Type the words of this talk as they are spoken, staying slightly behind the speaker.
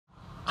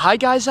Hi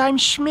guys, I'm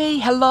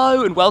Shmee,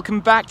 hello and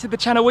welcome back to the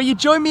channel where you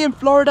join me in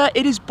Florida.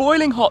 It is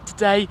boiling hot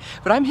today,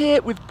 but I'm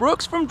here with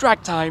Brooks from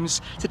Drag Times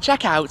to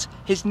check out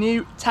his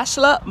new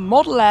Tesla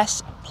Model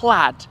S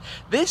Plaid.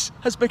 This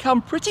has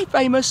become pretty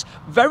famous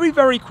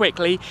very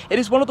quickly. It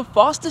is one of the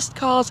fastest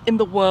cars in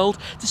the world,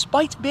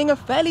 despite being a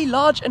fairly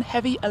large and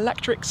heavy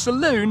electric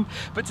saloon.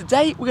 But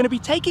today we're going to be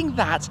taking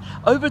that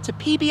over to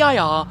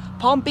PBIR,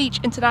 Palm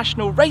Beach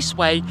International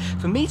Raceway,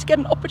 for me to get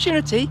an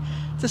opportunity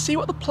to see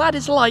what the Plaid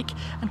is like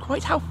and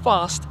quite how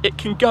fast it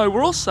can go.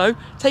 We're also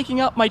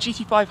taking up my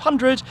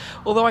GT500,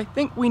 although I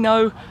think we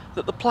know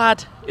that the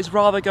Plaid is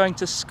rather going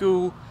to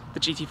school the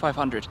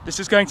GT500. This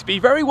is going to be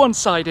very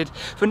one-sided.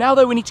 For now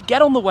though, we need to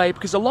get on the way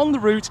because along the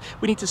route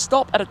we need to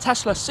stop at a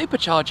Tesla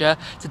Supercharger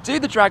to do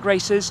the drag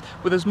races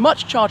with as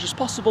much charge as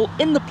possible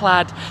in the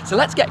Plaid. So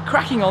let's get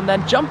cracking on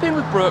then, jump in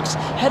with Brooks,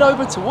 head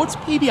over towards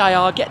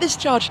PBIR, get this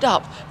charged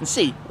up and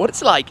see what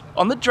it's like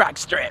on the drag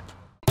strip.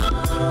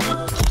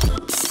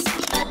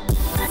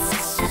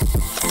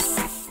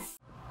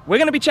 We're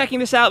going to be checking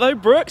this out though.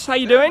 Brooks, how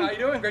you doing? How you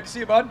doing? Great to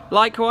see you, bud.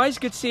 Likewise,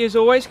 good to see you as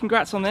always.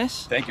 Congrats on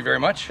this. Thank you very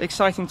much.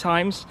 Exciting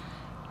times.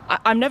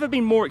 I've never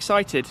been more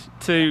excited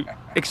to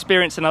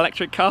experience an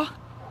electric car.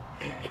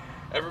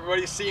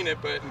 Everybody's seen it,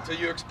 but until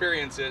you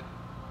experience it,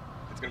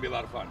 it's going to be a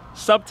lot of fun.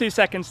 Sub 2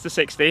 seconds to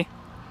 60.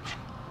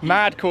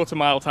 Mad quarter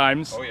mile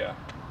times. Oh yeah.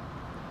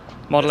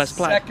 Model S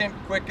Plaid. Second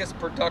quickest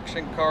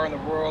production car in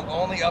the world,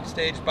 only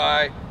upstaged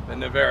by the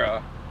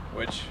Nevera,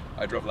 which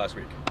I drove last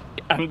week.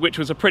 And which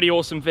was a pretty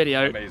awesome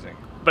video. Amazing.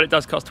 But it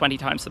does cost 20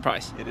 times the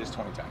price. It is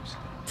 20 times.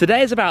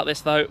 Today is about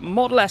this though,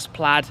 Model S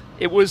Plaid.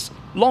 It was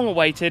long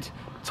awaited,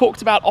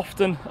 talked about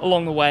often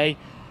along the way.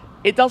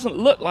 It doesn't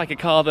look like a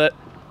car that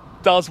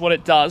does what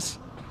it does,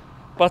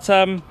 but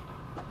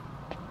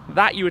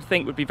that you would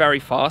think would be very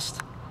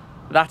fast.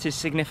 That is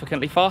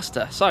significantly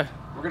faster, so.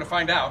 We're gonna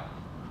find out.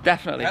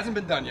 Definitely. It hasn't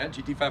been done yet,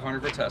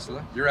 GT500 for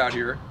Tesla. You're out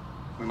here,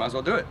 we might as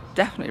well do it.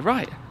 Definitely,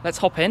 right. Let's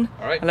hop in.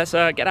 All right. And let's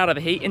get out of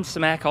the heat, into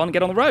some aircon, and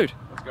get on the road.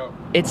 Let's go.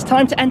 It's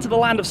time to enter the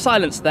land of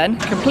silence then.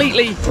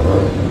 Completely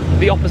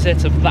the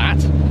opposite of that.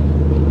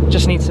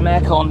 Just need some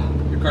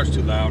aircon. Your car's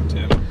too loud,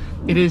 Tim.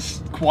 It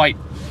is quite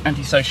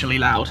antisocially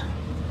loud.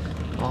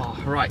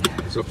 Oh, right.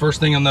 So first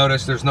thing you'll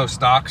notice, there's no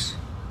stocks.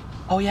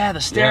 Oh yeah,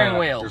 the steering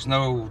wheel. There's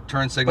no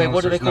turn signals. Wait,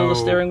 what do they call the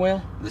steering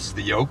wheel? This is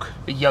the yoke.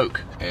 The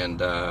yoke.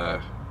 And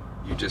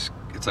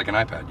it's like an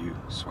iPad. You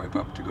swipe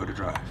up to go to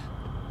drive.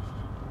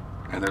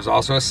 And there's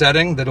also a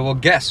setting that will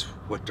guess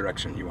what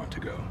direction you want to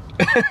go.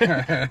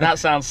 That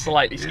sounds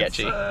slightly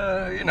sketchy.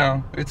 You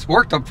know, it's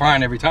worked up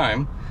fine every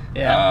time.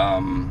 Yeah.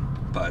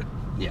 But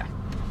yeah.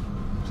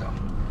 So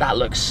that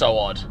looks so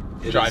odd.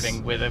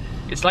 Driving with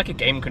it's like a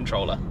game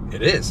controller.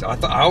 It is. I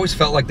always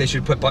felt like they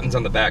should put buttons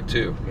on the back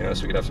too, you know,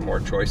 so we could have some more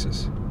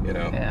choices, you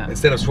know. Yeah.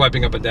 Instead of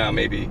swiping up and down,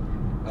 maybe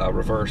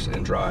reverse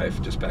and drive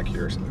just back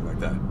here or something like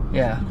that.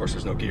 Yeah. Of course,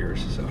 there's no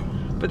gears, so.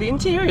 But the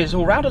interior is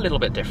all round a little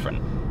bit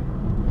different.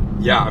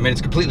 Yeah, I mean,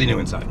 it's completely new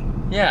inside.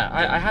 Yeah,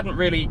 I hadn't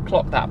really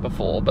clocked that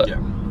before, but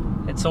yeah.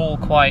 It's all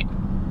quite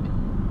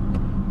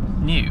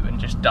new and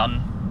just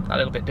done a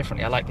little bit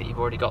differently. I like that you've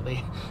already got the...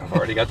 I've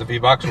already got the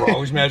V-Box. We're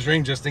always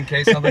measuring just in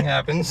case something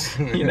happens.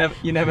 You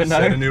never know.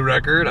 Set a new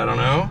record, I don't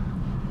know.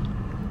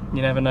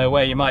 You never know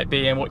where you might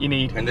be and what you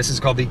need. And this is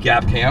called the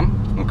gap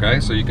cam, okay?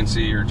 So you can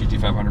see your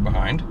GT500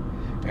 behind,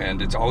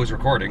 and it's always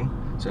recording.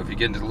 So if you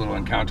get into a little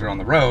encounter on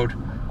the road,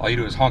 all you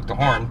do is honk the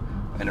horn,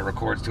 and it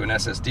records to an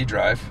SSD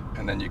drive,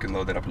 and then you can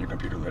load that up on your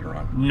computer later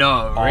on.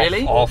 No,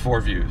 really? All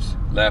 4 views,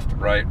 left,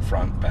 right,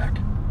 front, back.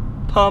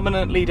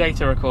 Permanently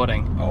data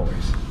recording.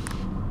 Always,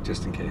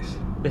 just in case.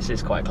 This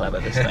is quite clever,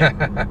 this thing.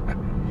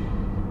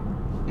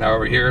 Now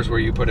over here is where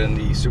you put in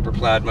the Super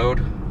Plaid mode.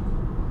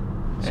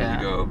 So yeah.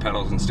 You go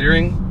pedals and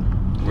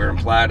steering, we're in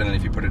Plaid, and then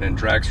if you put it in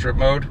drag strip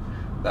mode,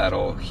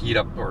 that'll heat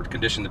up or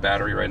condition the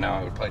battery. Right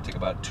now it would probably take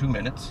about 2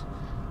 minutes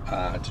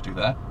to do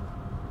that.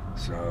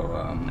 So,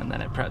 and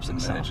then it preps itself.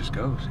 And then it just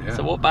goes, yeah.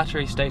 So what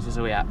battery status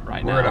are we at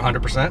right now? We're at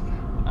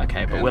 100%.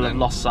 Okay, but we'll have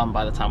lost some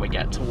by the time we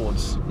get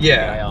towards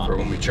yeah, PBIR. for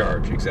when we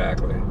charge,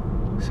 exactly.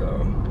 So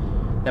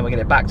then we get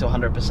it back to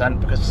 100%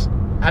 because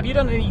have you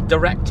done any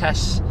direct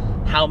tests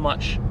how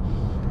much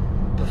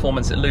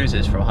performance it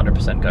loses from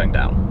 100% going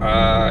down?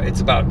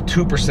 It's about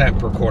 2%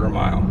 per quarter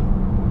mile.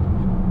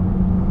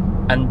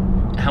 And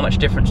how much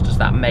difference does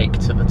that make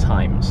to the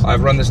times?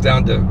 I've run this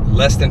down to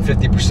less than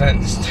 50%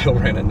 and still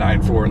ran at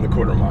 9.4 in the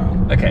quarter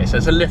mile. Okay, so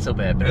it's a little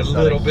bit, but a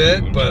little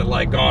bit, huge. But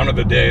like gone are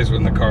the days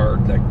when the car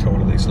like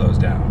totally slows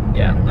down.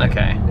 Yeah. You know what I mean?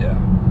 Okay.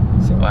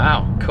 Yeah. So.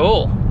 Wow.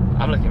 Cool.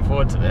 I'm looking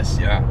forward to this.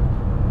 Yeah.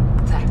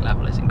 The tech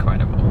level is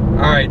incredible.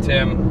 All right,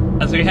 Tim.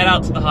 As we head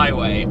out to the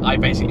highway, I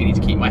basically need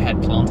to keep my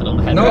head planted on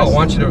the headrest. No, I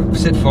want you to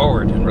sit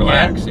forward and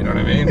relax. Yeah. You know what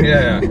I mean?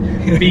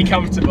 Yeah. Be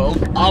comfortable.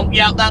 Oh,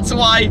 yeah. That's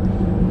why.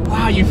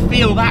 Wow, you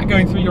feel that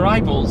going through your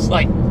eyeballs,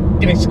 like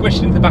getting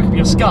squished into the back of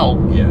your skull.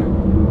 Yeah.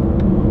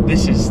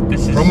 This is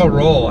from a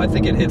roll. I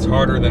think it hits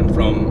harder than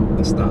from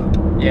the stop.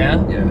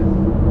 Yeah. Yeah.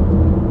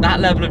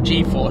 That level of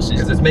G-force is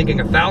because it's making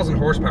 1,000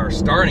 horsepower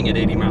starting at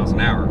 80 miles an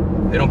hour.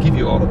 They don't give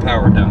you all the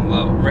power down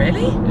low.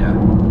 Really? Yeah.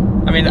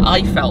 I mean, mean,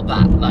 I felt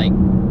that, like,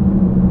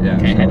 Yeah.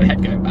 okay, So,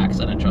 head going back,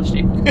 because I don't trust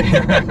you.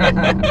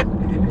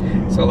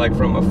 so like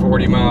from a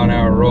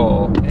 40-mile-an-hour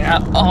roll. Yeah,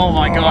 oh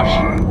my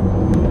gosh.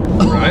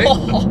 Right?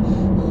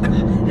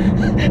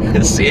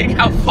 Seeing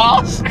how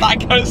fast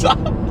that goes up.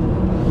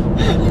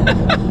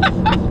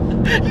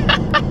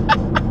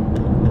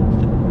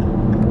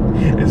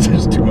 It's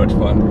just too much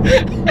fun.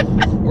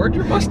 Where'd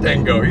your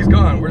Mustang go? He's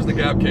gone. Where's the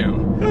gap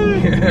cam?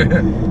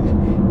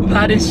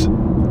 That is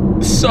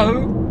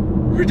so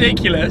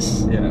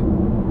ridiculous. Yeah.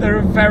 There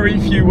are very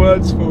few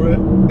words for it.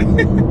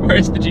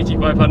 Where's the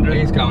GT500?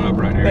 He's coming up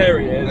right here. There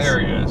he is. There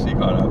he is. He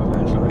caught up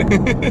eventually.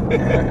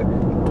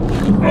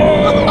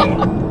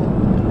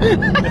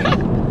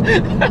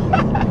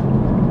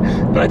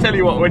 But I tell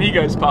you what, when he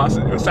goes past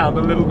it, it'll sound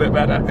a little bit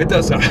better. It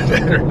does sound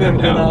better than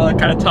now. our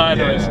kind of tire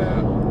noise.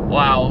 Yeah.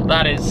 Wow,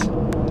 that is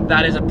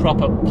a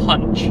proper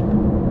punch.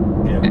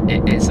 Yeah.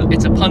 It's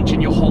a punch in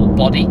your whole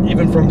body.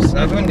 Even from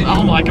 7?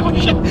 Oh my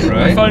gosh.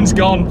 Right? My phone's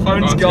gone.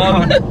 Phone's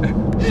gone. I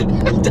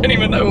don't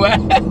even know where.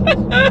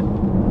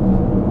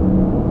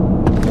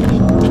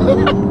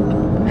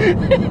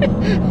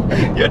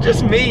 You're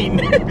just mean.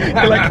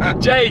 You're like,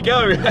 Jay,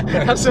 go,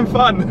 have some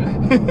fun.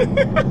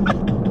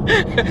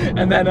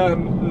 And then,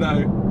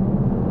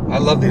 no. I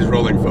love these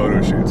rolling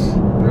photo shoots.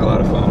 They're a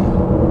lot of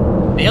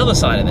fun. The other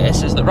side of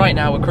this is that right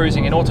now we're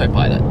cruising in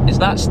autopilot. Is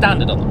that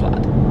standard on the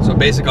Plaid? So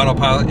basic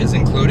autopilot is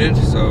included.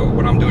 So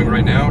what I'm doing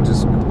right now,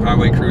 just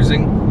highway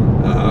cruising.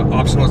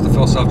 Optional is the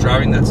full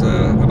self-driving. That's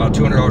about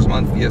 $200 a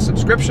month via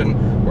subscription,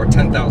 or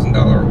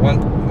 $10,000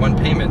 one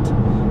payment.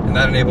 And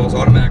that enables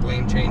automatic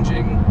lane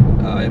changing.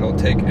 It'll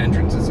take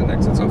entrances and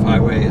exits off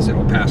highways.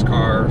 It'll pass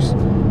cars.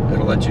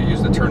 It'll let you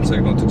use the turn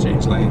signal to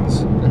change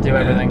lanes. And do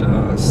everything.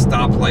 And,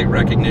 stoplight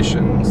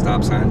recognition,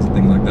 stop signs, and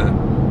things like that.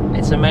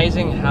 It's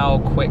amazing how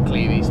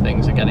quickly these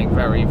things are getting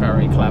very,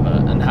 very clever,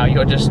 and how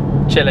you're just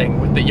chilling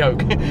with the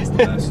yoke. It's the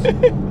best.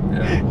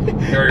 Yeah.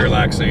 Very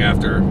relaxing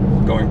after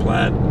going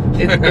Plaid.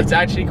 It's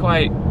actually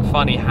quite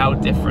funny how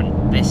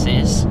different this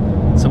is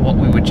to what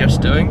we were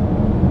just doing.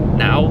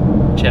 Now,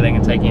 chilling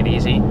and taking it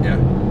easy. Yeah.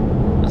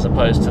 As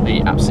opposed to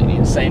the absolutely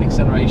insane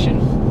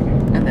acceleration.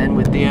 And then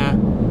with the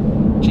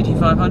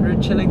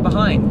GT500 chilling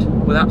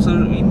behind with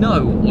absolutely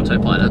no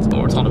autopilot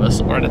or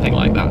autonomous or anything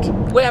like that.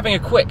 We're having a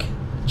quick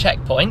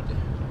checkpoint.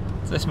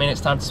 Does this mean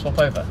it's time to swap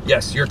over?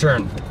 Yes, your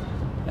turn.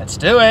 Let's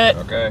do it.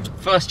 Okay.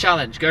 First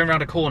challenge, going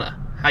around a corner.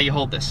 How you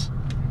hold this?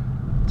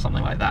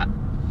 Something like that.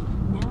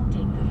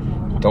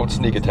 Don't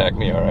sneak attack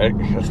me, all right?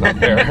 That's not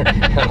fair.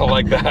 I don't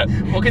like that.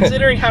 Well,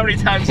 considering how many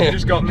times you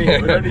just got me, it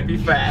would only be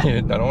fair.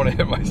 I don't want to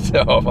hit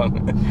myself. I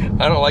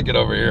don't like it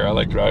over here. I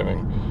like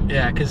driving.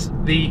 Yeah, because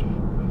the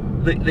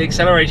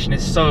acceleration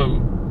is so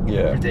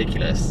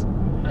ridiculous.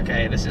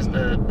 Okay, this is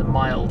the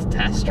mild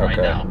test right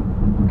now.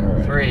 All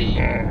right. 3,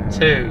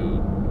 2,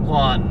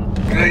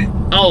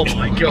 1. Oh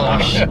my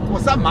gosh.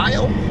 Was that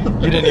mild?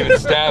 You didn't even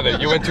stab it.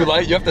 You went too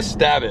light. You have to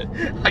stab it.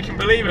 I can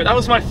believe it. That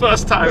was my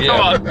first time. Yeah.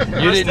 Come on.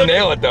 You didn't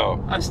nail it though.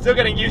 I'm still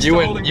getting used to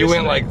holding You this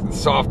went like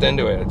soft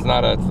into it. It's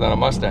not a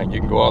Mustang. You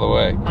can go all the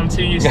way. I'm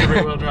too used to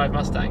rear-wheel drive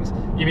Mustangs.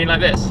 You mean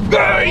like this?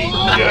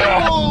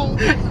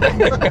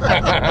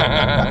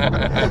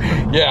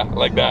 Yeah,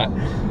 like that.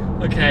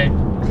 Okay.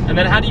 And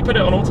then how do you put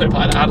it on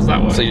autopilot? How does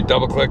that work? So you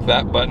double click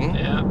that button.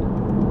 Yeah.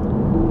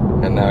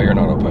 And now you're on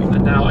autopilot.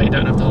 And now I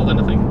don't have to hold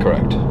anything.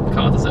 Correct. The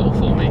car does it all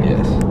for me.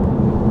 Yes.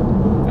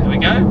 There we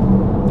go.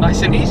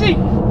 Nice and easy.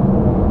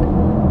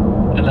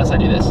 Unless I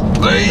do this.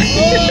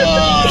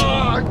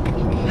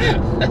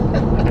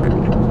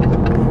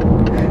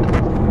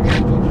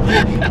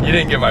 You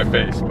didn't get my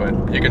face, but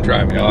you can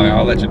try me.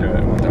 I'll let you do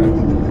it one time.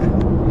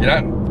 You're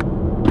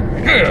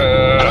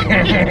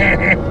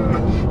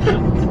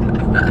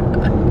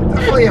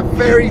Definitely a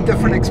very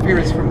different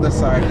experience from this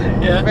side.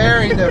 Yeah.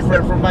 Very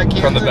different from my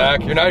from the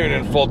back. You're not even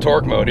in full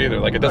torque mode either.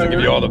 Like, it doesn't give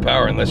you all the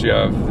power unless you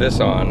have this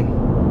on.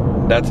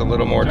 That's a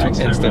little more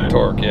instant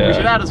torque. Yeah. We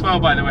should add as well,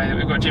 by the way, that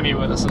we've got Jimmy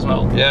with us as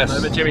well. Yes.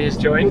 So that Jimmy has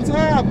joined. What's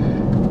up?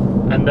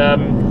 And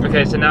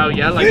okay, so now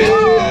like.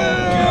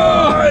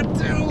 Oh,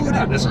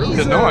 dude, this is really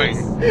annoying.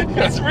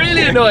 It's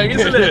really annoying,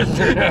 isn't it?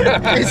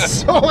 It's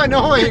so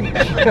annoying.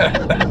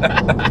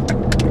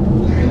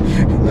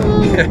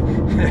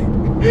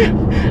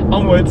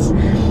 Onwards.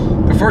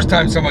 The first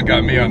time someone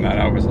got me on that,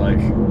 I was like,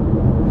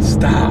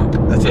 stop.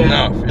 That's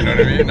enough. You know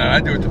what I mean? Now, I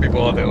do it to people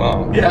all day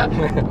long. Yeah.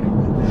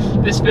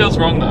 This feels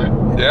wrong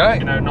though. Yeah?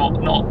 You know,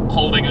 not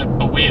holding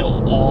a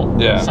wheel or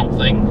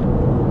something.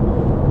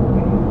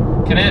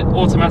 Can it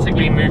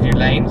automatically move you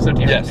lanes? Or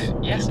do you have to,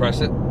 Yes. You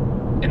press it.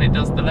 And it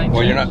does the lane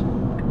Well, change? you're not.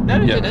 No,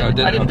 it did it.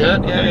 I didn't do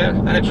it. Yeah.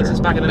 And it puts us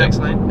back in the next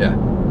lane. Yeah.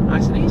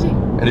 Nice and easy.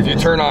 And if you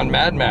turn on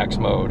Mad Max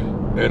mode,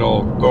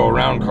 it'll go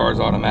around cars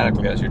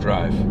automatically as you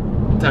drive.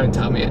 Don't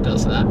tell me it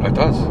does that. It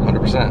does,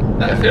 100%.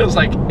 That feels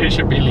like it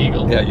should be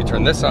legal. Yeah, you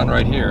turn this on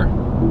right here,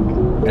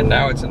 and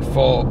now it's in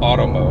full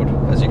auto mode.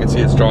 As you can see,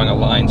 it's drawing a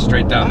line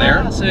straight down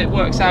there. So it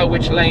works out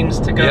which lanes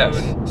to go.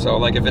 Yes. So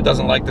like if it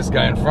doesn't like this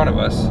guy in front of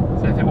us,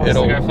 So if it wants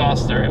to go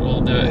faster, it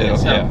will do it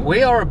itself. Yeah.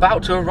 We are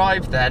about to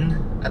arrive then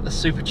at the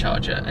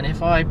Supercharger, and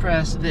if I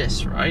press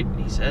this, right,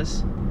 he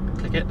says,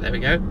 click it, there we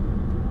go,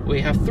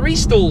 we have 3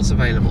 stalls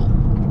available.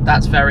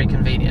 That's very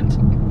convenient,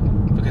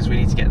 because we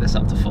need to get this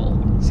up to full.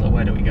 So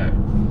where do we go?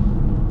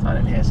 Find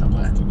it here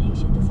somewhere.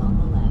 Destination is on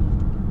the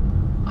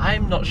left.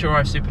 I'm not sure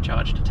I've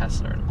supercharged a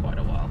Tesla in quite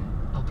a while.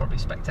 I'll probably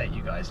spectate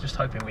you guys, just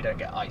hoping we don't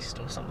get iced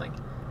or something.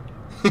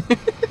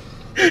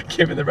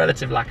 Given the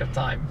relative lack of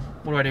time.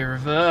 What do I do?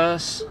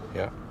 Reverse?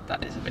 Yeah.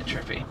 That is a bit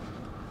trippy.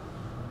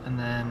 And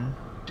then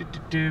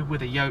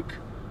with a yoke,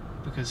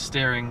 because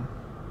steering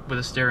with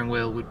a steering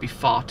wheel would be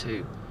far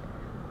too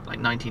like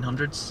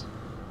 1900s.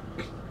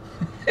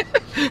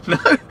 No?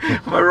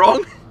 Am I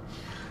wrong?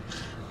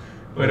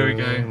 Where do we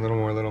go? A little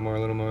more, a little more, a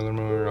little more, a little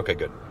more. Okay,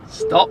 good.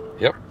 Stop.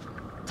 Yep.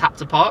 Tap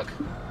to park.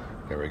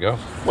 There we go.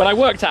 When I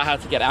worked out how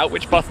to get out,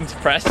 which button to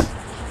press,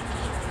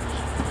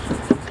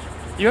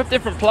 you have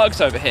different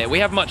plugs over here. We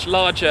have much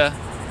larger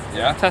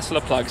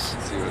Tesla plugs.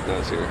 Let's see what it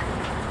does here.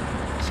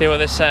 See what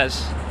this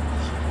says.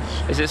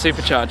 Is it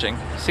supercharging?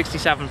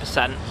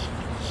 67%.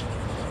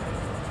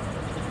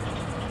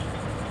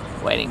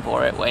 Waiting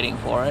for it, waiting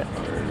for it.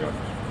 Oh, there we go.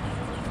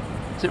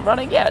 Is it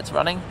running? Yeah, it's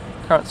running.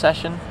 Current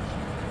session.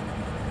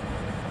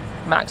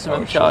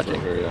 Maximum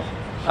charging. Here,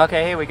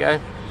 Okay, here we go.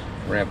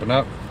 Ramping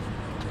up.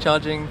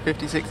 Charging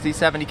 50, 60,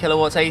 70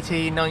 kilowatts,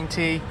 80,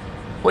 90.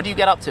 What do you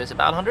get up to? It's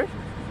about 100?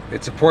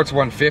 It supports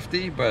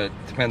 150, but it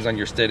depends on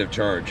your state of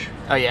charge.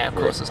 Oh yeah, of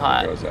course, as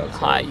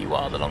higher you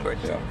are, the longer it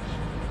Yeah.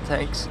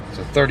 takes.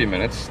 So 30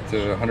 minutes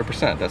to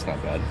 100%, that's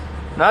not bad.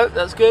 No,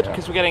 that's good,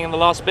 because we're getting in the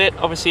last bit.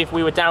 Obviously, if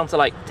we were down to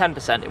like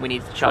 10% and we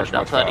needed to charge it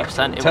up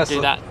 30%, it would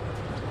do that.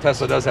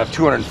 Tesla does have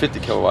 250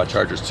 kilowatt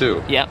chargers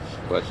too. Yeah.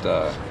 But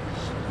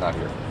not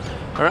here.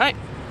 All right,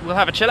 we'll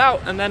have a chill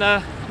out, and then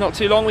not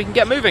too long we can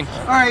get moving.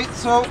 All right,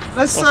 so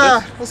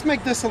let's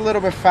make this a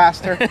little bit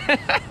faster.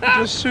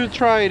 Just to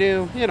try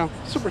to, you know,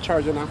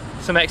 supercharge it now.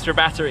 Some extra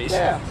batteries.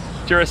 Yeah.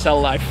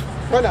 Duracell life.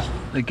 Why not?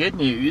 The good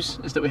news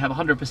is that we have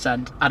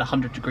 100% at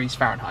 100 degrees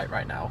Fahrenheit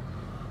right now.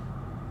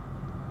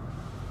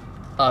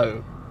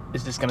 Oh,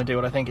 is this going to do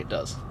what I think it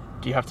does?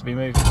 Do you have to be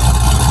moving?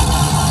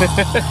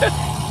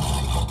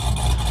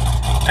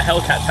 A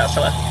Hellcat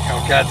Tesla.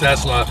 Hellcat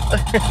Tesla.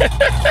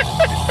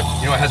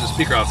 You know, it has a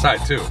speaker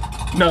outside too.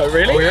 No,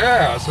 really? Oh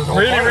yeah. So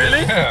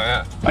Really?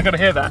 Yeah, yeah. I gotta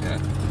hear that. Yeah.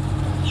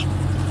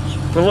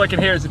 But all I can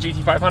hear is the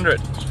GT500.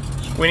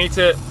 We need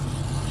to...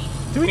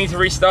 Do we need to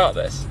restart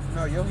this?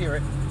 No, you'll hear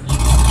it.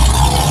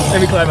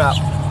 Let me climb out.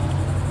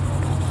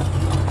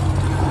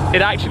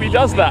 It actually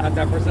does that. Got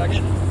that for a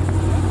second.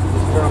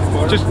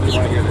 Just you want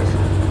to hear this.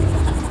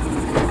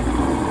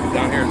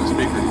 Down here is the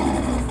speaker.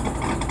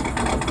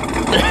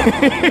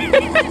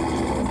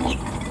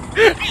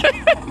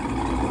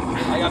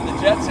 I got the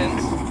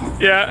Jetsons.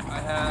 Yeah. I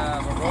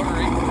have a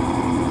rotary.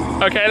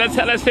 Okay,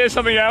 let's hear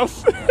something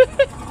else.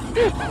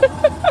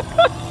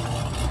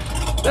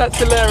 That's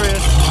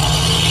hilarious.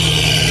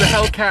 The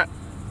Hellcat.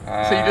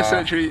 So you just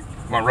literally...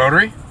 Want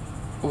rotary?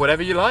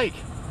 Whatever you like.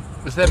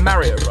 Was there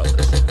Mario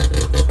Brothers?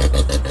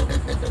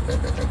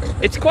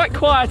 It's quite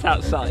quiet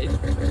outside.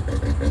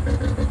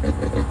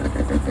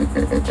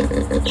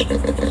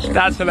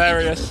 That's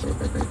hilarious.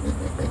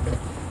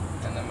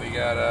 And then we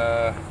got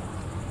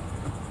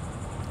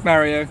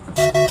Mario.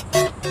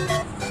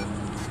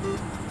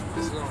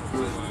 this is on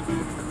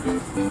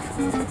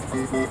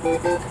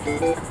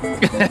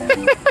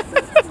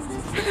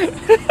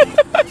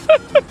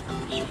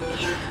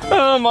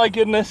Oh my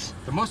goodness.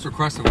 The most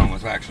requested one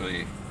was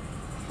actually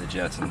the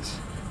Jetsons.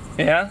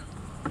 Yeah?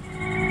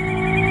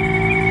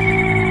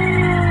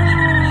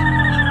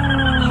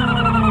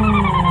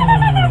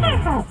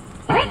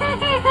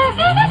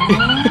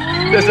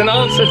 There's an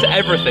answer to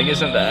everything,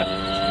 isn't there?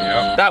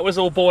 Yep. That was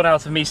all born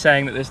out of me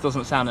saying that this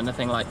doesn't sound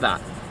anything like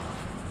that.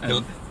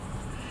 And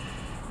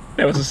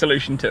there was a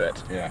solution to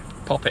it. Yeah.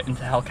 Pop it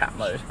into Hellcat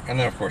mode. And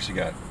then of course you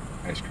got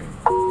ice cream.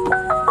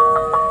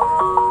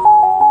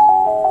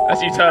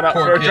 As you turn up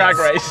Poor for a kids. drag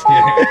race.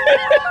 Yeah.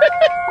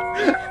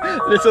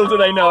 Little do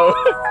they know.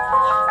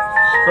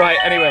 Right,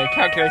 anyway,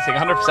 calculating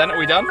 100%. Are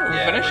we done? Are we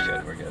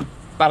finished? We're good.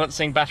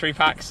 Balancing battery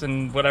packs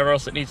and whatever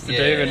else it needs to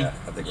do. And I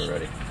think we're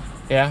ready.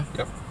 yeah.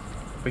 Yep.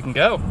 We can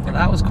go. Well,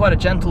 that was quite a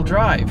gentle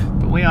drive,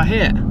 but we are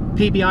here.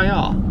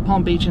 PBIR,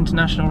 Palm Beach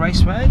International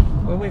Raceway,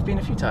 where we've been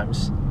a few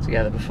times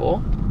together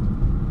before.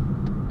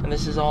 And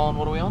this is on,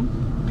 what are we on?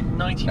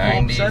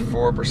 94%?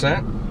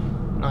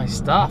 94%. Nice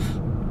stuff.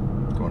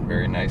 Going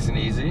very nice and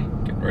easy.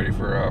 Getting ready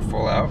for a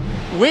full out.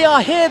 We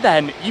are here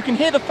then. You can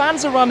hear the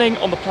fans are running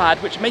on the Plaid,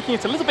 which are making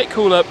it a little bit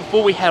cooler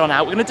before we head on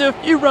out. We're going to do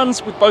a few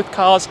runs with both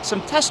cars,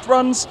 some test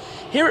runs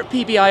here at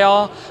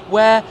PBIR,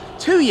 where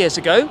 2 years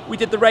ago we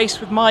did the race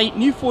with my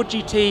new Ford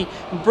GT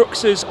and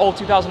Brooks's old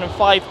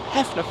 2005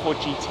 Hefner Ford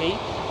GT.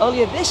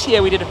 Earlier this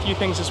year we did a few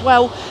things as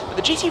well, but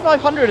the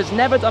GT500 has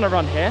never done a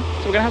run here,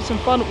 so we're going to have some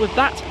fun with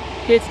that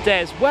here today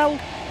as well.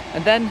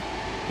 And then,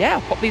 yeah,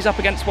 I'll pop these up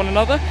against one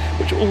another,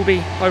 which will all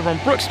be over on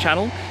Brooks'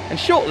 channel. And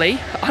shortly,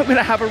 I'm going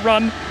to have a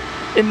run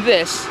in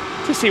this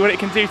to see what it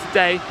can do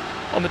today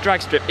on the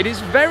drag strip. It is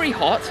very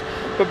hot,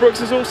 but Brooks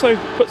has also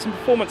put some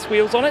performance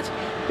wheels on it,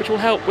 which will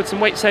help with some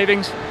weight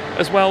savings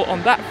as well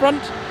on that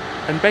front.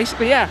 And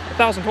basically, yeah,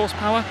 1,000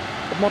 horsepower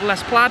of Model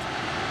S Plaid.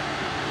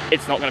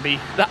 It's not going to be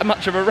that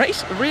much of a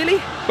race,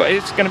 really, but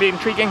it's going to be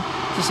intriguing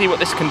to see what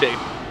this can do.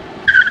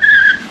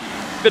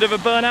 Bit of a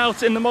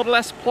burnout in the Model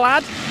S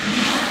Plaid.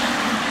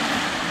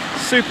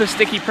 Super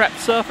sticky prepped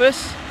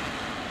surface.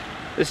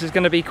 This is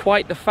going to be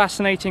quite the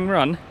fascinating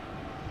run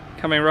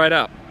coming right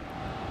up.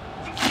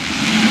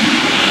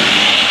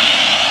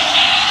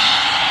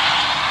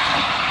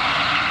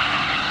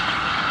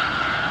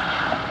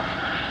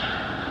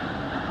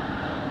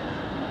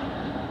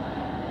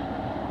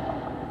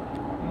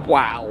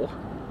 Wow,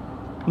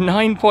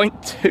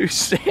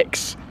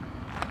 9.26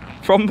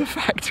 from the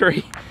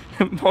factory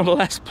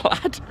Model S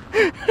Plaid.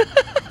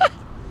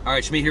 All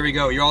right, Shmi, here we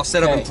go. You're all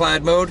set up in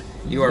Plaid mode.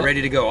 You are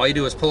ready to go. All you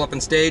do is pull up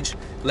and stage,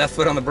 left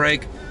foot on the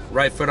brake,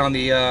 right foot on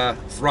the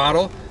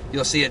throttle.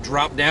 You'll see it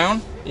drop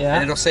down,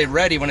 and it'll say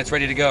ready when it's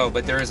ready to go,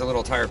 but there is a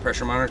little tire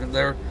pressure monitor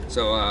there,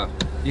 so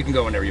you can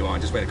go whenever you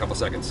want. Just wait a couple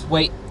seconds.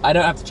 Wait, I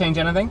don't have to change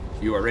anything?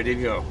 You are ready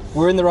to go.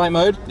 We're in the right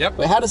mode? Yep.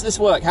 Wait, how does this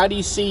work? How do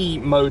you see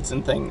modes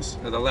and things?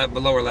 The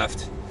lower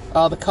left.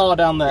 Oh, the car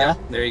down there. Yep,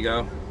 there you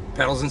go.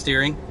 Pedals and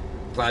steering,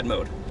 Plaid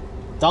mode.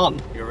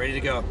 Done. You're ready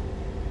to go.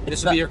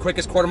 This will be your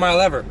quickest quarter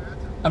mile ever.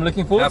 I'm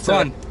looking forward to it.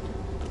 Have fun.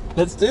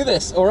 Let's do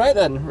this. All right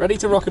then, ready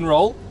to rock and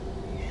roll.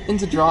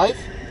 Into drive,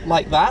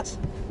 like that.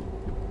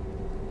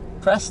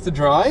 Press to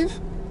drive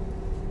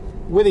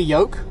with a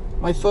yoke.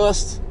 My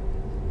first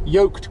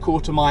yoked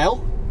quarter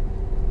mile.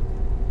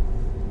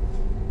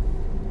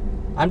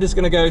 I'm just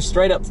going to go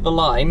straight up to the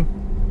line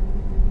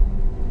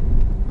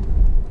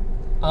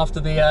after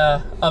the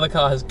other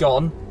car has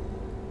gone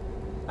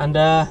and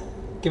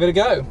give it a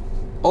go.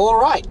 All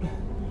right,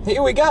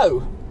 here we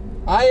go.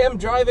 I am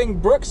driving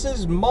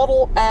Brooks's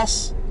Model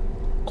S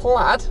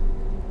Plaid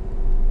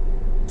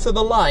to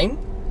the line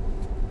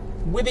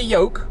with a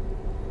yoke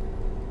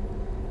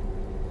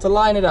to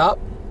line it up.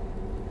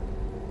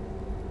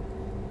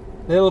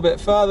 A little bit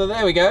further,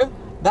 there we go.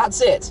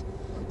 That's it.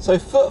 So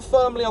foot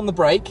firmly on the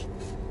brake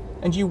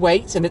and you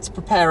wait and it's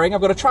preparing.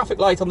 I've got a traffic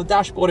light on the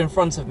dashboard in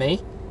front of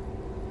me.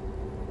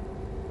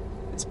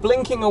 It's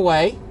blinking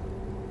away.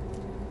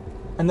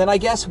 And then I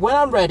guess when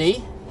I'm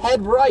ready,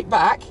 head right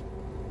back,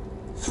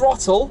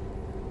 throttle,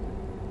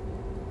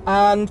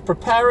 and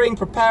preparing,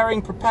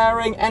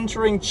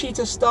 entering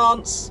cheetah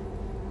stance.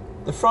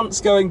 The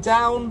front's going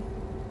down.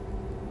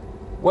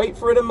 Wait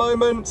for it a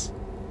moment.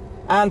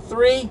 And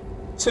 3,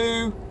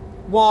 2,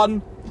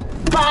 1,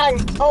 bang!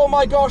 Oh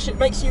my gosh, it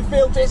makes you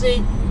feel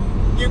dizzy.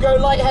 You go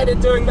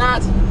lightheaded doing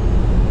that.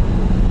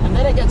 And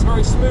then it gets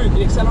very smooth.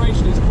 The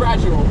acceleration is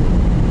gradual.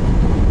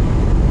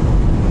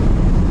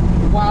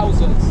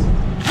 Wowzers.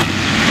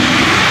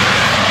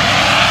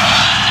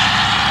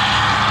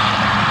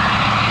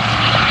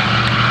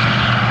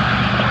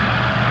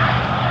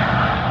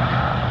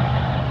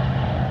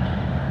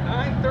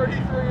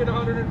 At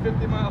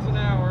 150 miles an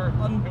hour.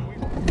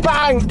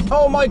 Bang!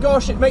 Oh my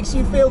gosh, it makes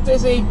you feel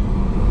dizzy.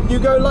 You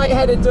go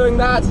lightheaded doing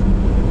that.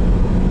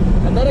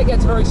 And then it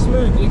gets very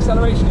smooth. The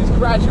acceleration is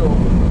gradual.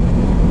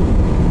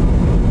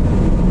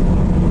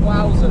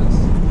 Wowzers.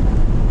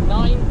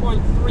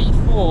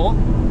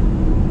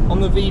 9.34 on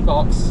the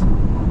V-Box.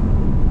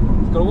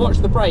 Got to watch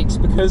the brakes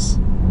because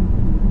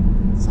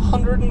it's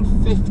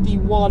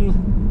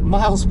 151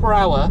 miles per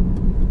hour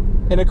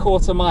in a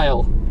quarter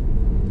mile.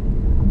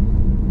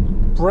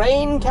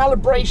 Brain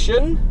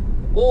calibration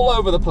all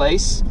over the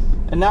place,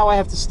 and now I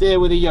have to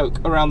steer with a yoke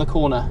around the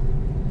corner.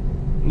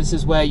 And this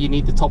is where you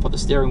need the top of the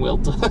steering wheel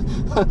to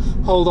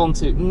hold on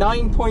to.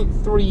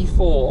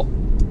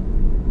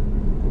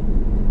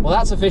 9.34. Well,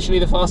 that's officially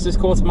the fastest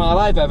quarter mile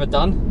I've ever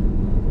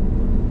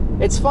done.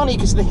 It's funny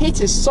because the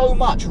hit is so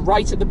much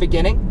right at the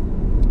beginning.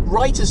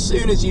 Right as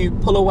soon as you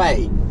pull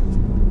away,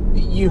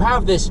 you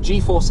have this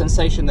G-force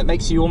sensation that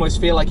makes you almost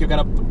feel like you're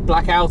going to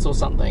black out or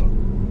something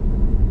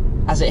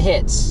as it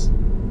hits.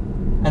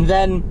 And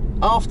then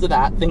after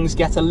that, things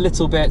get a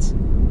little bit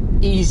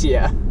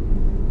easier.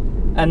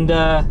 And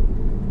the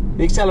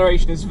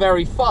acceleration is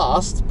very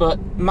fast, but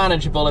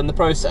manageable in the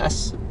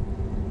process.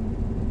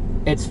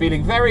 It's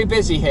feeling very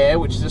busy here,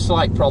 which is a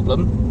slight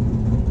problem.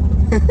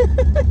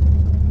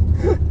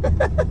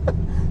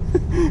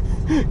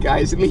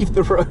 Guys, leave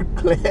the road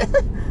clear.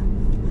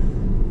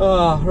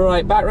 Oh,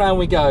 right, back round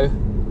we go.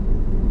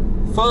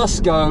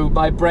 First go,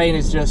 my brain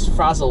is just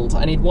frazzled.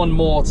 I need one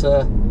more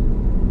to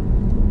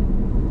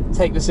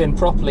take this in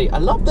properly. I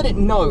love that it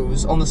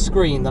knows on the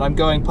screen that I'm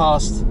going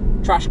past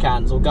trash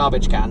cans or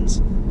garbage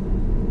cans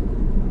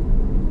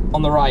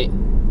on the right.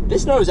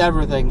 This knows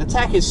everything. The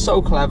tech is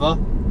so clever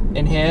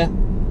in here.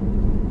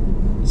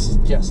 It's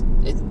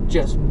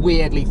just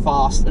weirdly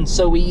fast and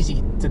so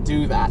easy to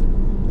do that.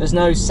 There's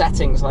no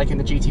settings like in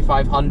the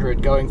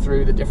GT500 going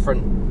through the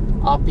different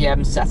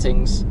RPM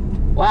settings.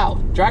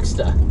 Wow,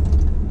 dragster.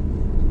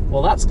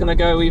 Well, that's gonna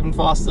go even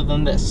faster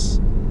than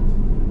this.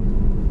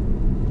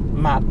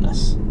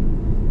 Madness.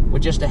 We're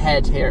just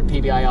ahead here at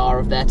PBIR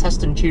of their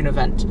test and tune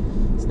event.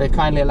 So they've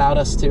kindly allowed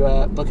us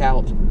to book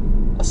out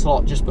a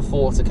slot just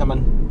before to come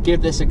and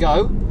give this a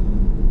go.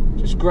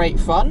 Just great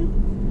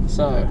fun.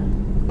 So,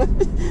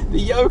 the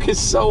yoke is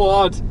so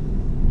odd.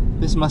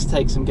 This must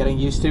take some getting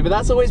used to, but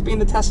that's always been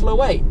the Tesla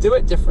way. Do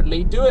it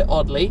differently, do it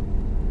oddly,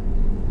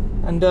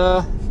 and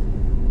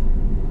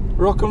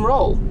rock and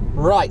roll.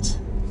 Right,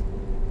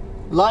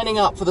 lining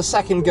up for the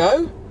second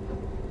go.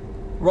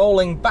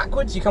 Rolling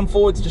backwards, you come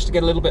forwards just to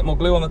get a little bit more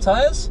glue on the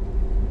tyres.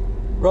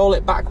 Roll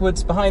it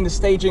backwards behind the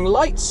staging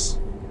lights.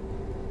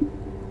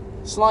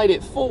 Slide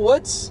it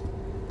forwards.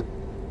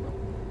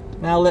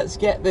 Now let's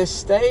get this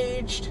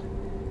staged.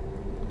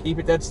 Keep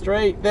it dead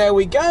straight. There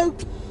we go.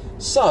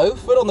 So,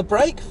 foot on the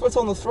brake, foot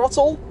on the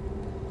throttle.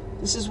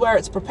 This is where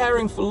it's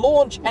preparing for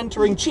launch,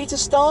 entering cheetah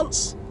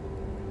stance.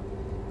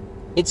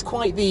 It's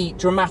quite the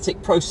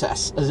dramatic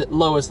process as it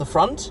lowers the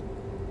front.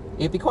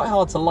 It'd be quite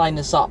hard to line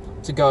this up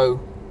to go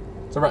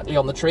directly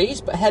on the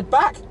trees, but head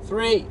back.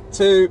 3,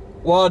 2,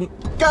 1,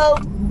 go!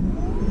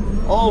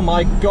 Oh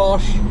my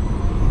gosh.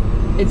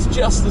 It's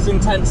just as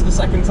intense the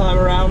second time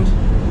around.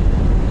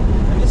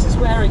 And this is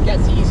where it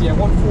gets easier.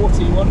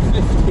 140,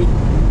 150,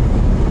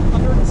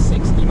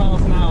 160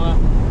 miles an hour.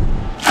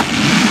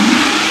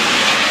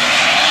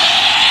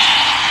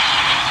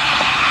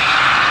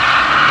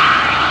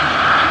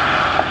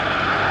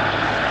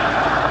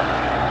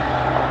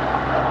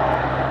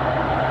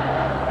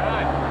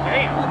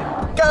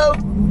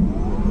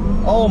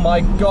 Oh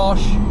my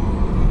gosh,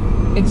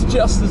 it's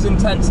just as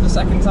intense the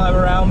second time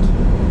around.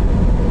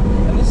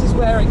 And this is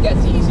where it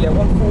gets easier.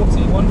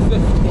 140,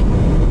 150,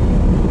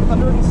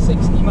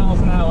 160 miles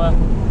an hour,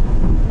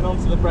 and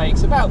onto the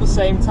brakes about the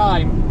same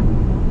time.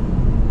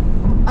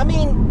 I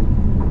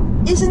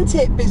mean, isn't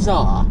it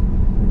bizarre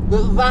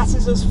that that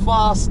is as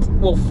fast,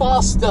 well,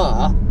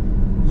 faster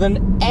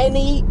than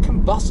any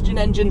combustion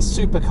engine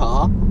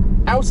supercar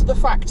out of the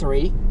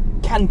factory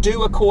can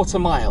do a quarter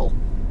mile?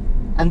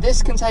 And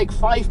this can take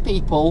 5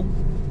 people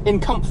in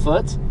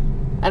comfort,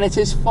 and it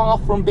is far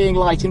from being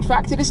light. In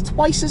fact, it is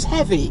twice as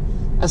heavy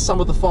as some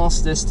of the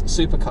fastest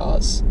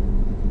supercars.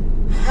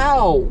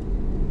 How?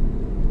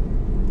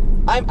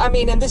 I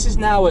mean, and this is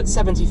now at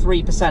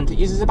 73%. It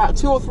uses about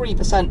 2 or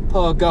 3%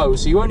 per go,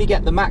 so you only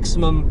get the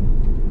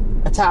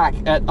maximum attack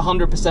at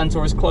 100%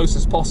 or as close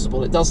as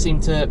possible. It does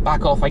seem to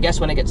back off. I guess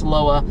when it gets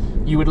lower,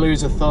 you would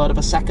lose 1/3 of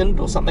a second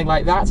or something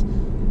like that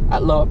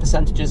at lower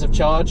percentages of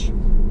charge.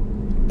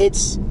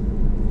 It's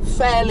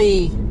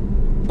fairly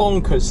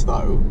bonkers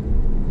though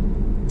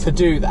to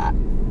do that,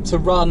 to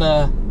run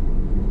a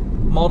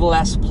Model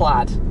S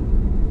Plaid.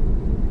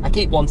 I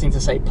keep wanting to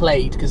say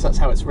Plaid because that's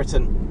how it's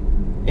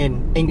written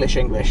in English,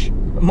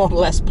 but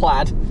Model S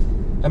Plaid,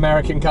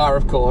 American car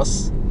of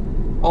course,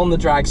 on the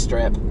drag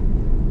strip.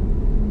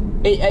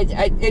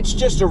 It's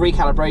just a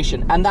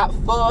recalibration, and that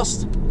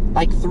first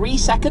like 3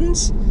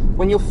 seconds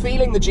when you're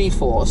feeling the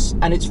G-force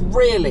and it's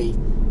really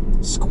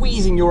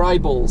squeezing your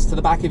eyeballs to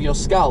the back of your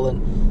skull,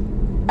 and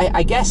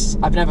I guess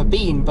I've never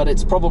been, but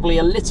it's probably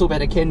a little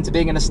bit akin to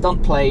being in a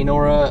stunt plane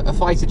or a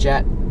fighter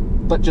jet,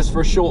 but just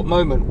for a short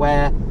moment,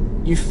 where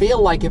you feel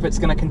like if it's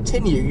going to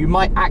continue, you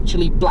might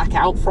actually black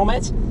out from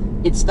it.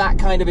 It's that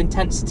kind of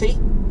intensity.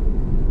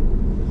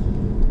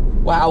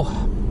 Wow.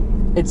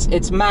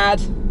 It's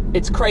mad,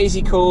 it's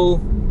crazy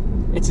cool,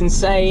 it's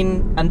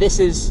insane, and this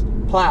is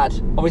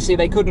Plaid. Obviously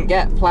they couldn't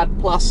get Plaid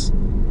Plus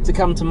to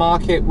come to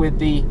market with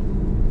the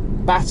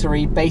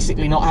battery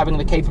basically not having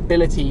the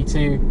capability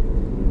to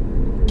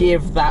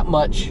give that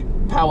much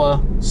power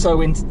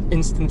so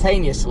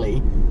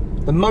instantaneously.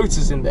 The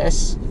motors in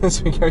this,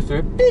 as we go through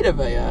a bit of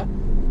a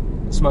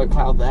smoke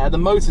cloud there, the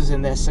motors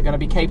in this are going to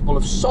be capable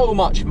of so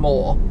much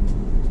more.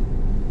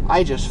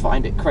 I just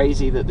find it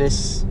crazy that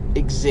this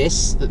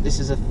exists, that this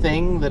is a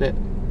thing, that it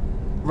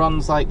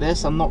runs like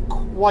this. I'm not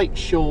quite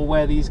sure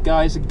where these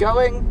guys are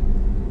going,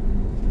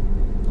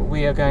 but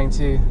we are going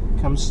to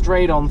come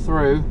straight on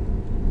through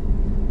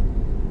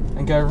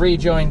and go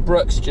rejoin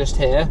Brooks just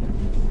here.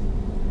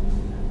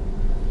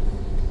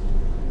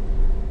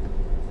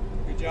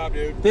 Good job,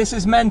 dude. This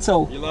is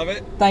mental. You love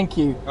it? Thank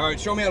you. All right,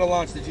 show me how to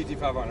launch the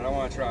GT500. I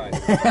want to try.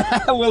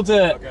 We'll do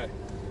it. Okay.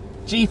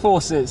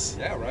 G-forces.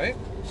 Yeah, right?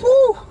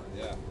 Woo!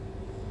 Yeah.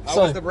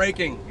 How was the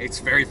braking? It's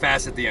very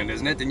fast at the end,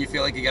 isn't it? Didn't you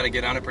feel like you got to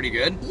get on it pretty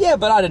good? Yeah,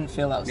 but I didn't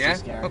feel that was too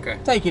scary. Okay.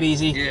 Take it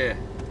easy. Yeah.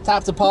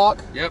 Tap to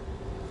park. Yep.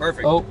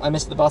 Perfect. Oh, I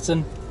missed the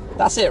button.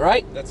 That's it,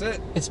 right? That's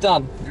it. It's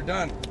done. You're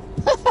done.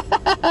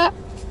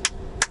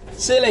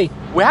 Silly.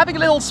 We're having a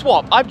little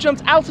swap. I've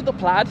jumped out of the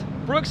Plaid.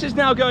 Brooks is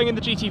now going in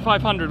the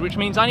GT500, which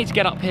means I need to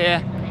get up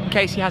here in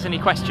case he has any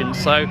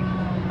questions. So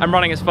I'm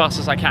running as fast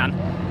as I can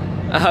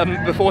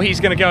before he's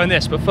going to go in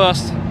this. But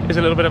first is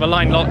a little bit of a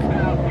line lock,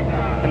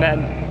 and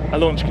then a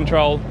launch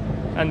control,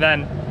 and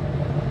then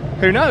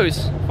who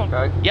knows?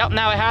 Okay. Yep.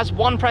 Now it has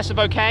one press of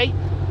OK.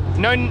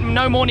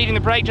 No more needing the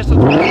brake. Just.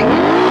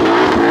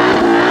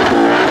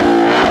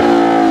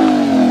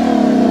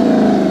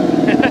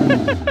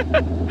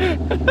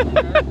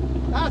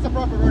 That's a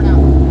proper burnout.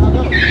 I'll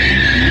go.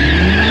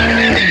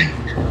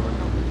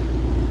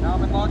 Now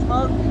I'm in launch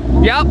mode?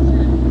 Yep.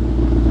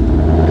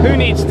 Who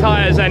needs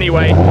tyres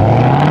anyway?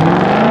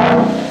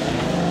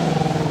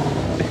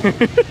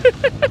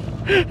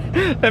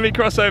 Let me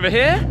cross over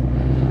here.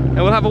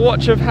 and we'll have a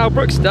watch of how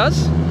Brooks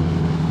does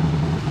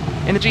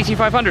in the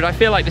GT500. I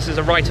feel like this is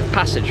a rite of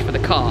passage for the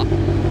car.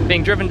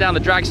 Being driven down the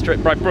drag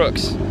strip by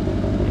Brooks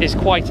is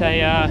quite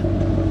a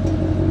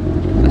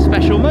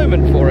special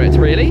moment for it,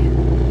 really.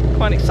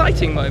 Quite an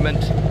exciting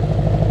moment.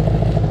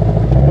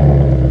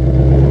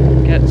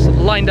 Gets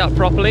lined up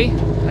properly.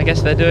 I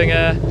guess they're doing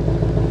a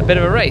bit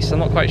of a race, I'm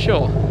not quite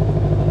sure. I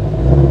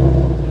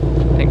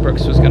think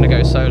Brooks was going to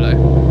go solo.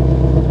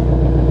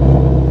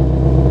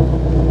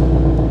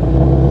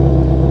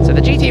 So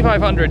the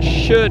GT500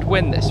 should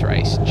win this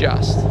race,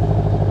 just.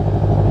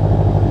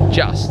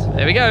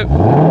 There we go.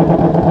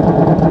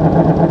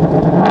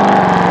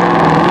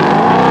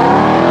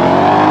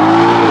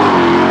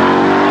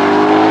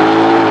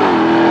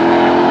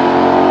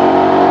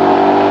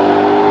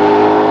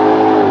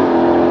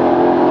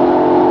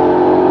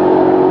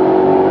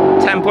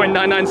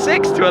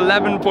 .996 to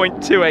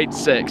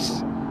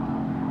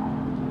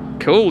 11.286.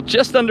 Cool,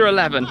 just under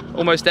 11,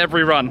 almost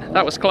every run.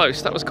 That was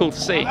close, that was cool to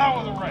see. That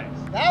was a race.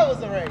 That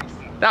was a race.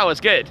 That was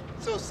good.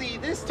 So see,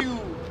 these two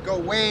go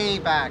way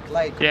back.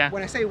 Like, yeah.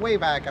 When I say way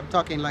back, I'm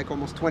talking like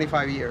almost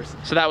 25 years.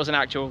 So that was an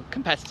actual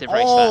competitive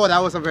race. Oh, then.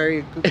 that was a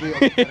very real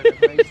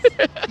competitive race.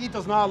 He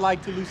does not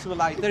like to lose to the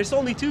light. There's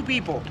only two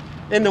people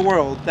in the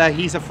world that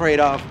he's afraid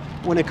of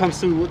when it comes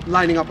to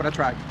lining up on a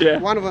track. Yeah.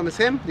 One of them is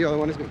him, the other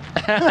one is me.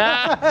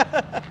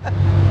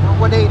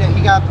 180,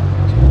 he got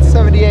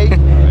 78.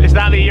 Is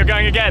that you're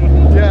going again?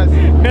 Yes.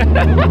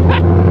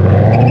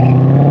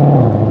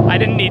 I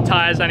didn't need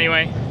tyres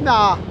anyway.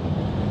 Nah,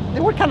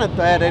 they were kind of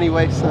dead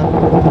anyway, so.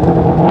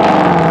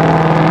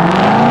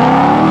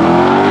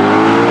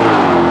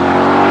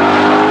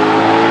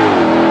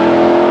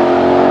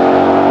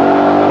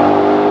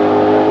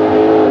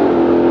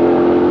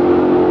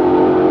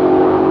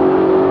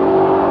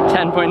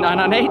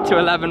 10.998 to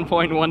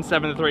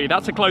 11.173.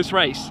 That's a close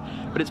race,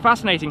 but it's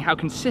fascinating how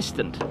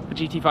consistent the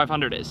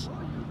GT500 is.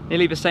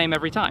 Nearly the same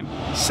every time.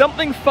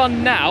 Something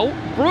fun now,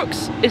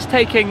 Brooks is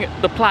taking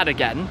the Plaid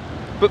again,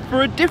 but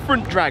for a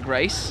different drag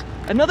race,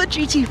 another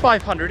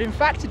GT500. In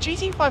fact, a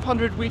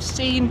GT500 we've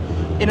seen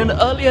in an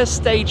earlier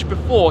stage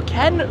before.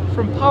 Ken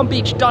from Palm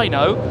Beach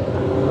Dyno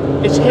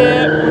is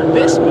here with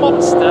this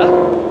monster,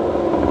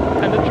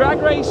 and the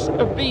drag race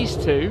of these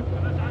two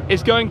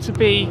is going to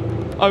be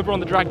over on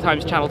the Drag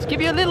Times channel. To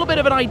give you a little bit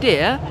of an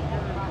idea,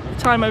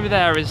 the time over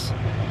there is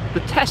the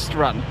test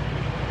run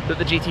that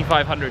the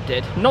GT500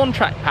 did.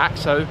 Non-track pack,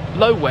 so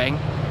low wing,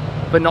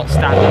 but not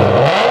standard.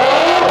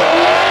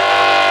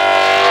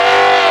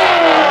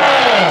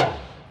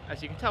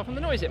 As you can tell from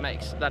the noise it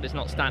makes, that is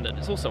not standard.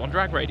 It's also on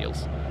drag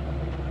radials.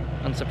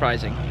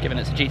 Unsurprising, given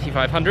it's a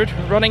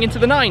GT500 running into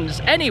the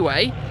 9s.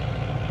 Anyway,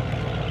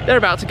 they're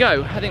about to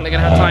go. I think they're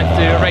going to have time to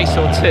do a race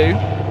or two.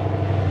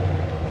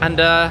 And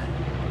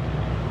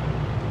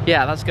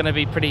yeah, that's going to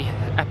be pretty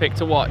epic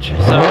to watch.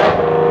 So.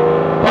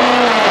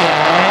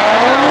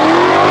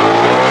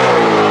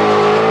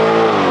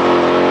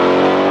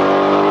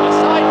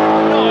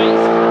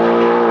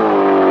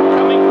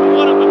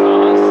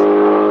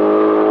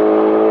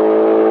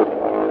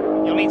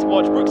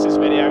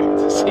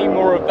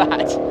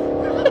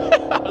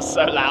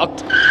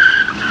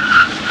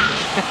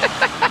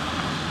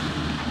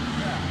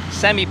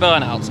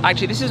 Semi-burnouts.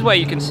 Actually, this is where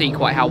you can see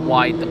quite how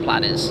wide the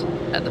Plaid is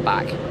at the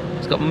back.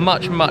 It's got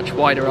much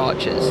wider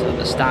arches than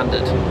the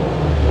standard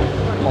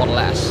Model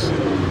S.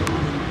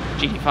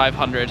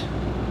 GT500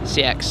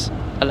 CX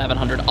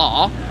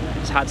 1100R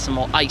has had some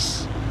more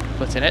ice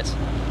put in it,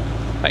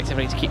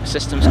 effectively to keep the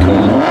systems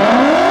cool.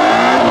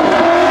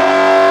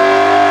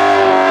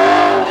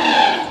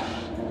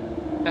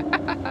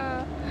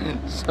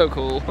 So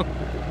cool.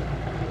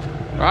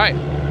 Right,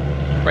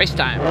 race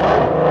time.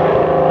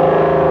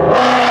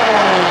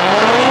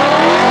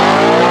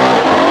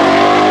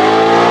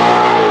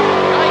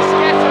 Nice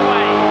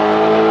getaway.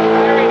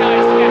 Very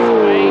nice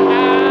getaway.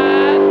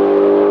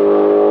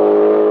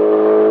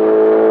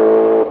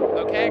 And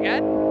okay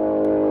again.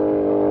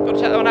 Gotta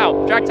check that one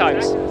out. Drag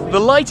times. The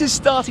light is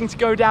starting to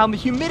go down. The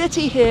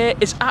humidity here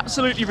is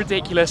absolutely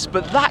ridiculous,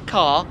 but that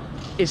car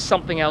is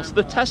something else.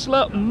 The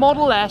Tesla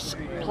Model S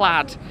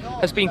Plaid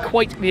has been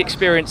quite the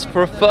experience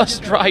for a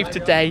first drive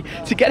today.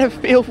 To get a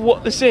feel for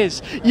what this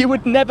is, you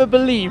would never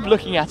believe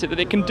looking at it that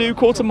it can do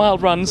quarter-mile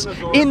runs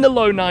in the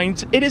low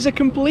 9s. It is a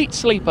complete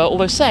sleeper,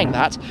 although saying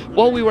that,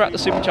 while we were at the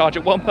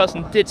Supercharger, one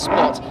person did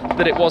spot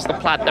that it was the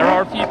Plaid. There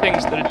are a few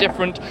things that are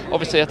different,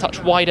 obviously a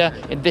touch wider,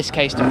 in this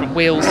case different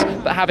wheels,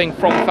 but having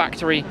from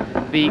factory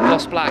the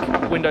gloss black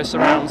window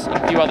surrounds and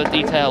a few other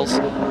details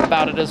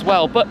about it as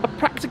well. But a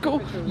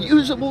practical,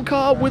 usable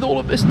car with all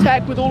of this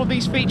tech, with all of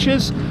these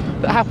features,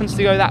 that happens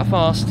to go that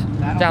fast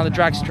down the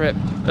drag strip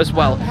as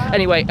well.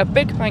 Anyway, a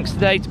big thanks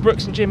today to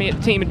Brooks and Jimmy at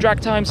the team at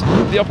Drag Times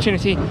for the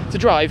opportunity to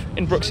drive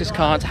in Brooks's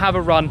car and to have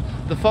a run,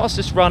 the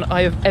fastest run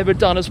I have ever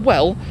done as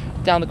well,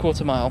 down the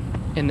quarter mile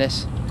in the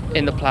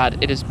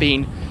Plaid. It has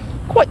been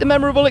quite the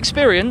memorable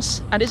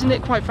experience, and isn't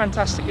it quite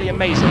fantastically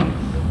amazing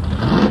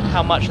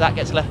how much that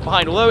gets left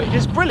behind? Although it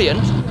is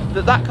brilliant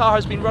that that car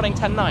has been running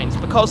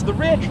 10.9s, because the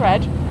rear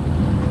tread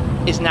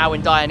is now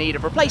in dire need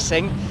of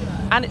replacing.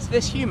 and it's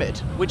this humid,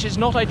 which is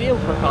not ideal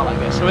for a car like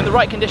this. So in the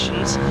right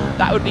conditions,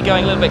 that would be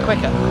going a little bit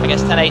quicker. I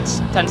guess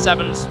 10.8s,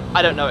 10.7s,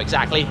 I don't know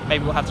exactly.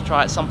 Maybe we'll have to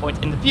try at some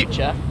point in the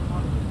future.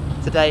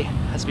 Today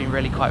has been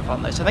really quite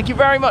fun though. So thank you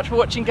very much for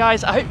watching,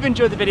 guys. I hope you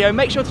enjoyed the video.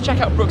 Make sure to check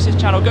out Brooks's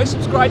channel. Go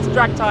subscribe to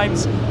Drag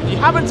Times if you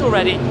haven't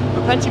already,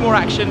 for plenty more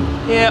action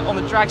here on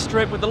the drag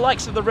strip with the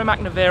likes of the Rimac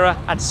Nevera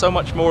and so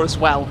much more as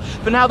well.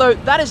 For now though,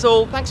 that is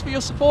all. Thanks for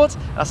your support,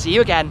 and I'll see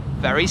you again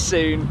very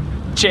soon.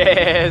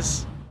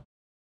 Cheers!